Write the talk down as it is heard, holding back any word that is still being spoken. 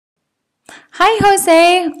Hi,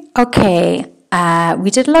 Jose. Okay,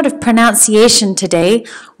 we did a lot of pronunciation today,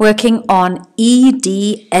 working on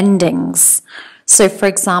ED endings. So, for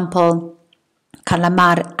example,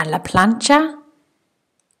 calamar a la plancha,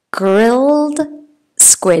 grilled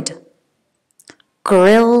squid.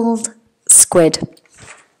 Grilled squid.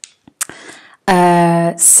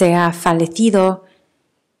 Se ha fallecido.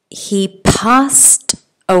 He passed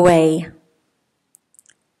away.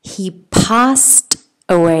 He passed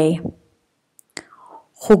away.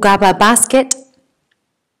 Jugaba basket.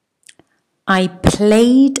 I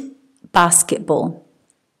played basketball.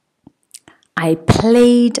 I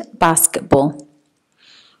played basketball.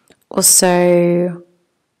 Also,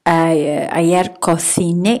 ayer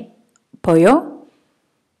cociné pollo.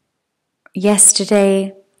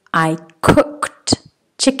 Yesterday, I cooked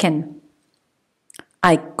chicken.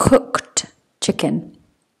 I cooked chicken.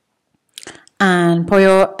 And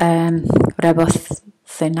pollo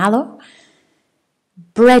rebocenado.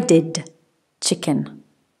 Breaded chicken.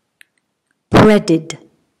 Breaded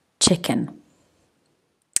chicken.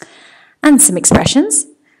 And some expressions.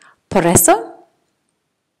 Por eso.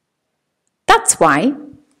 That's why.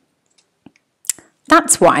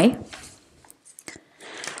 That's why.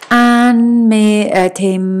 And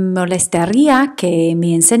te molestaría que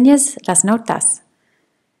me enseñes las notas.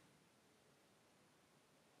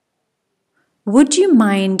 Would you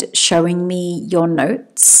mind showing me your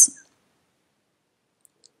notes?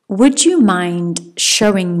 Would you mind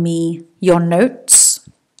showing me your notes?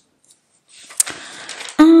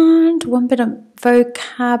 And one bit of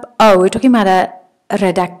vocab. Oh, we're talking about a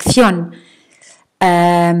redacción.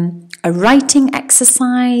 A writing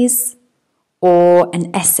exercise or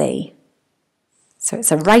an essay. So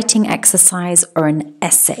it's a writing exercise or an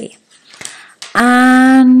essay.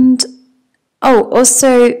 And,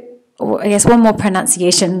 also, I guess one more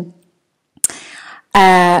pronunciation.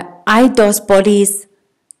 Hay dos bolis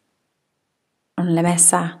on la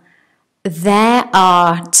mesa. There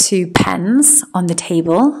are two pens on the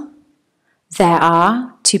table. There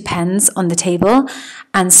are two pens on the table.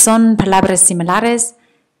 And son palabras similares.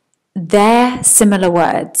 They're similar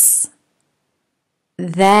words.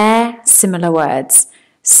 They're similar words.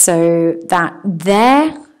 So that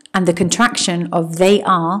there and the contraction of they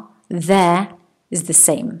are, there is the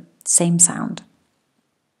same. Same sound.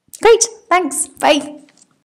 Great, thanks, bye.